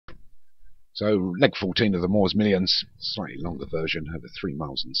So, leg 14 of the Moors Millions, slightly longer version, over 3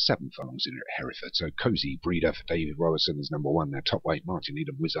 miles and 7 furlongs in it at Hereford. So, Cozy Breeder for David Robertson is number 1. Now, top weight, Martin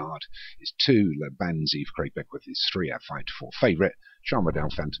Needham Wizard is 2. Labanzi for Craig Beckwith is 3. Our 5 to 4 favourite. Charmadale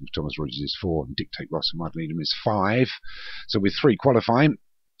Phantom for Thomas Rogers is 4. And Dictate Ross and Martin Needham is 5. So, with 3 qualifying,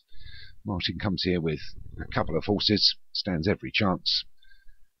 Martin comes here with a couple of horses, stands every chance.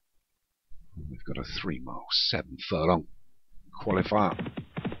 And we've got a 3 mile 7 furlong qualifier.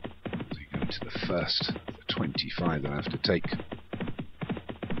 To the first of the 25 that I have to take.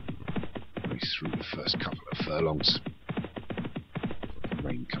 Race through the first couple of furlongs. The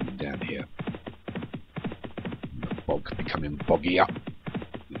rain coming down here. And the bog becoming boggier.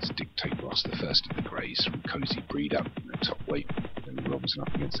 Let's Dictate Ross, the first of the greys from Cozy Breeder. The top weight. David Robinson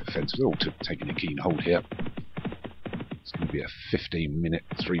up against the fence. They're all taking a keen hold here. It's going to be a 15-minute,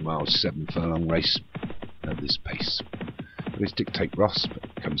 3 miles 7 furlong race at this pace. It's Dictate Ross, but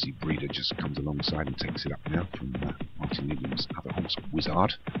Cozy Breeder just comes alongside and takes it up now from Martin Needham's other horse,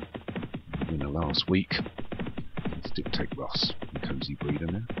 Wizard, winner last week. It's Dictate Ross and Cozy Breeder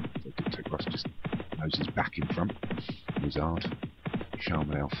now. So Dictate Ross just noses back in front. Wizard,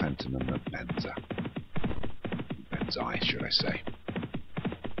 Charmadale Phantom and Banzai, should I say.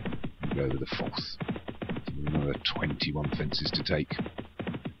 We go over the 4th. So another 21 fences to take.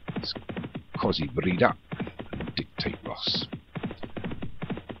 It's Cozy Breeder and Dictate Ross.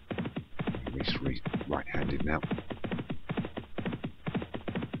 Right-handed now.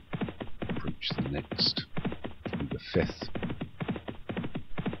 Approach the next. Through the 5th.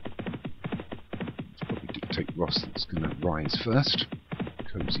 It's probably Dictate Ross that's going to rise first.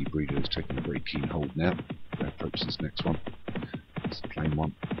 Cozy Breeder has taken a very keen hold now. They approach this next one. It's a plain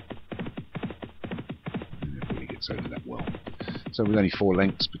one. And everybody gets over that well. So with only 4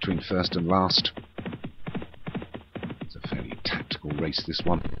 lengths between first and last. It's a fairly tactical race, this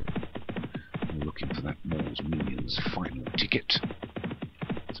one. We're looking for that Moors Millions final ticket.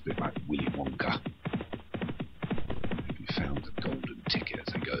 It's a bit like Willy Wonka. Have you found the golden ticket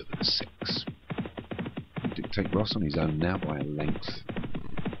as they go over the 6? Dictate Ross on his own now by a length.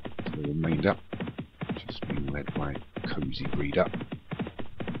 So the remainder just being led by Cozy Breeder.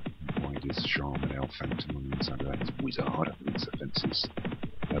 Wide is Charmadale Phantom on the inside of that is Wizard up against the fences.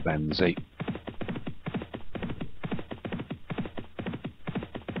 Labanzi.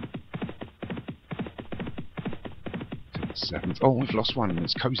 7th. Oh, we've lost one, and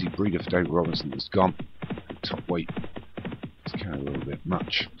it's Cozy Breeder for David Robinson that's gone. Top weight. It's carrying a little bit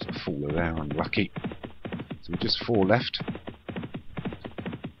much. It's a faller there, unlucky. So we're just 4 left.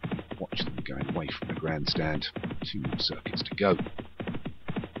 Watch them going away from the grandstand. 2 more circuits to go.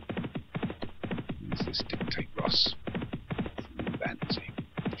 There's this Dictate Ross from Banzi,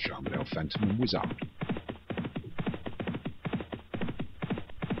 Charmadale Phantom and Wizard.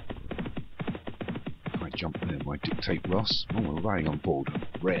 Jump there by Dictate Ross. Oh, we're riding on board a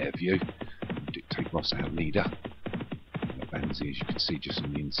rare view. Dictate Ross, our leader. Labanzi, as you can see, just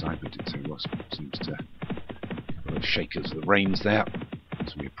on the inside, but Dictate Ross seems to have a couple of shakers of the reins there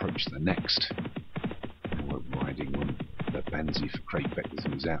as we approach the next. And we're riding on Labanzi for Craig Beckwith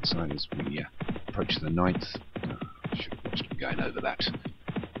on his outside as we approach the 9th. I should have watched him going over that.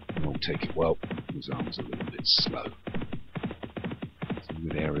 And we'll take it well. His arm's a little bit slow. It's a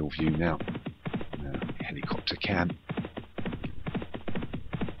good aerial view now. Helicopter cam.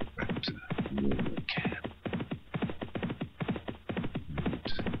 Back to normal cam.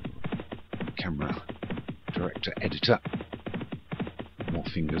 And camera director, editor. More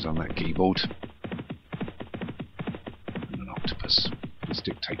fingers on that keyboard. And an octopus. This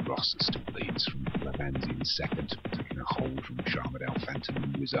Dictate Ross that still leads from Labanzi in 2nd, taking a hold from Charmadale Phantom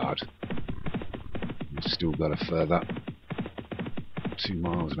and Wizard. We've still got a further 2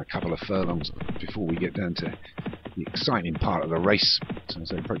 miles and a couple of furlongs before we get down to the exciting part of the race. So as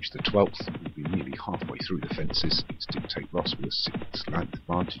they approach the 12th, we'll be nearly halfway through the fences. It's Dictate Ross with a 6th length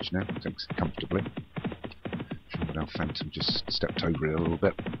advantage now, takes it comfortably. Charmadale Phantom just stepped over it a little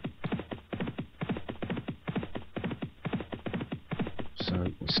bit. So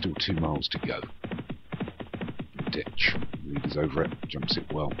we're still 2 miles to go. The ditch, the leader's over it, jumps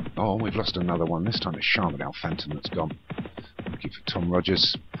it well. Oh, we've lost another one. This time it's Charmadale Phantom that's gone. For Tom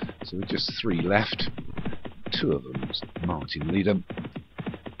Rogers, so we're just 3 left. 2 of them is Martin Needham,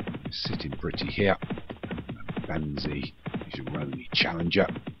 sitting pretty here. Banzi is your only challenger,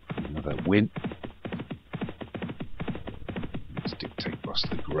 another win. Let's Dictate Ross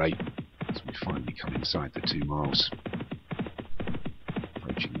the Grey as we finally come inside the 2 miles.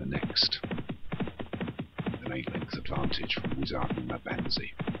 Approaching the next, with an 8-length advantage from Wizard and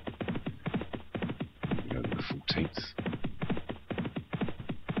Labanzi. We go to the 14th.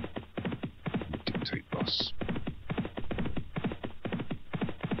 Ross.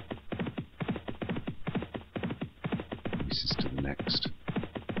 This is to the next.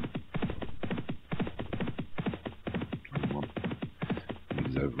 21.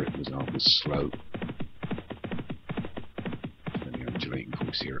 Leaders over it. Wizard was slow. It's very undulating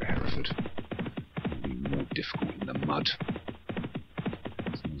course here at Hereford. It'll be more difficult in the mud.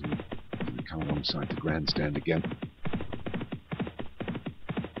 So as we come alongside the grandstand again.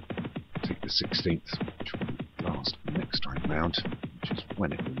 Take the 16th, which will be last next time round, which is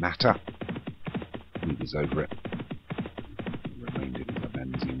when it will matter. Leaders over it. The remainder of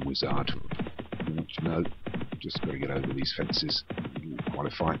Labanzi and Wizard. You want to know, just got to get over these fences. You will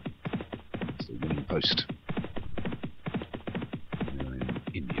qualify. It's the winning post. Now in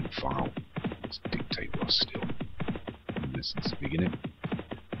Indian file, it's Dictate Ross still. And this is the beginning.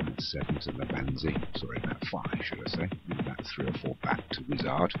 And that's 7 to Labanzi. Sorry, about 5, should I say. And about 3 or 4 back to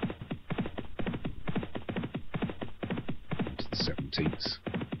Wizard. 17th.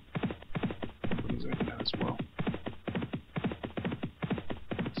 Was over there as well.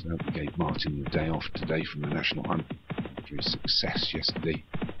 So we gave Martin the day off today from the National Hunt after his success yesterday.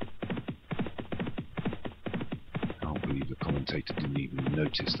 Can't believe the commentator didn't even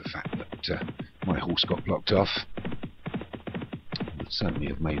notice the fact that my horse got blocked off. It would certainly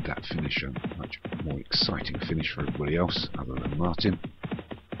have made that finish a much more exciting finish for everybody else other than Martin.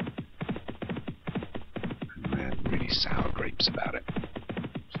 Really sour grapes about it.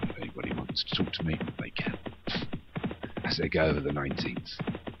 So if anybody wants to talk to me, they can. As they go over the 19th.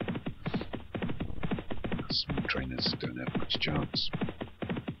 Small trainers don't have much chance.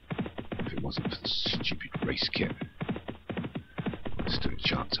 If it wasn't for the stupid race kit, there's still a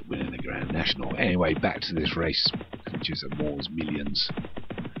chance of winning the Grand National. Anyway, back to this race, which is a Moore's Millions.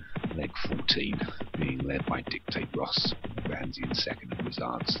 Leg 14, being led by Dictate Ross. Vanzi in second and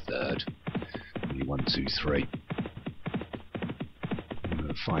Wizard's third. 1, 2, 3.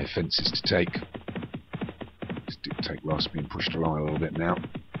 5 fences to take. This Dictate Ross being pushed along a little bit now.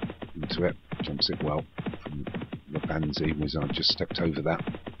 Into it. Jumps it well from Labanzi. Wizard just stepped over that.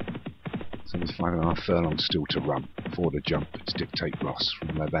 So there's 5.5 furlongs still to run. For the jump, it's Dictate Ross from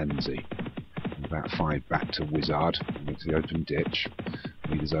Labanzi. About 5 back to Wizard. Into the open ditch.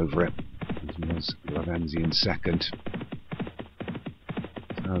 Leaders over it. There's Labanzi in second.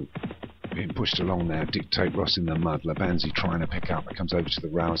 So being pushed along now, Dictate Ross in the mud. Labanzi trying to pick up. It comes over to the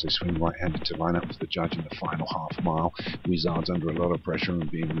rails. They swing right-handed to line up for the judge in the final half mile. Wizard's under a lot of pressure and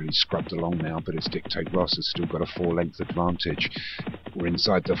being really scrubbed along now, but it's Dictate Ross has still got a 4-length advantage. We're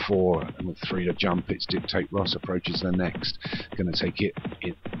inside the 4, and with 3 to jump, it's Dictate Ross approaches the next. Going to take it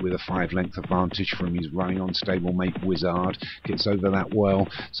with a 5-length advantage from his running on stablemate Wizard. Gets over that well,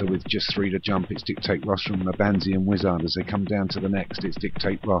 so with just 3 to jump, it's Dictate Ross from Labanzi and Wizard. As they come down to the next, it's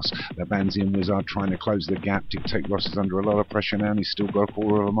Dictate Ross. Labanzi and Wizard trying to close the gap. Dictate Ross is under a lot of pressure now, and he's still got a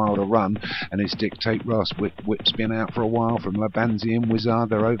 1/4 mile to run, and it's Dictate Ross. Whip's been out for a while from Labanzi and Wizard.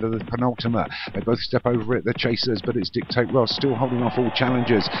 They're over the penultimate. They both step over it, the chasers, but it's Dictate Ross still holding off all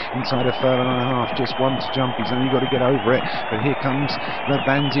challengers. Inside a 1.5 furlongs, just 1 to jump. He's only got to get over it, but here comes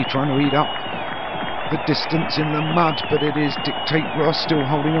Labanzi trying to eat up the distance in the mud, but it is Dictate Ross still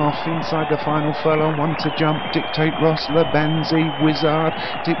holding off inside the final furlong. 1 to jump. Dictate Ross, Labanzi, Wizard.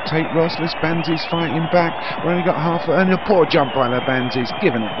 Dictate Ross, Labanzi's fighting back. We've only got half, and a poor jump by Labanzi's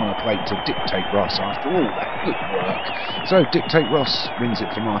given it on a plate to Dictate Ross after all that good work. So Dictate Ross wins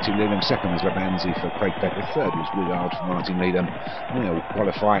it for Martin Leadham. Second was Labanzi for Craig Becker. Third was Wizard for Martin Leadham. They'll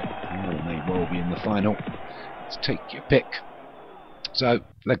qualify. They may well be in the final. Let's take your pick. So,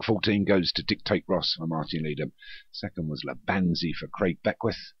 leg 14 goes to Dictate Ross for Martin Leadham. Second was Labanzi for Craig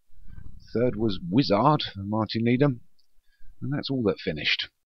Beckwith. Third was Wizard for Martin Leadham. And that's all that finished.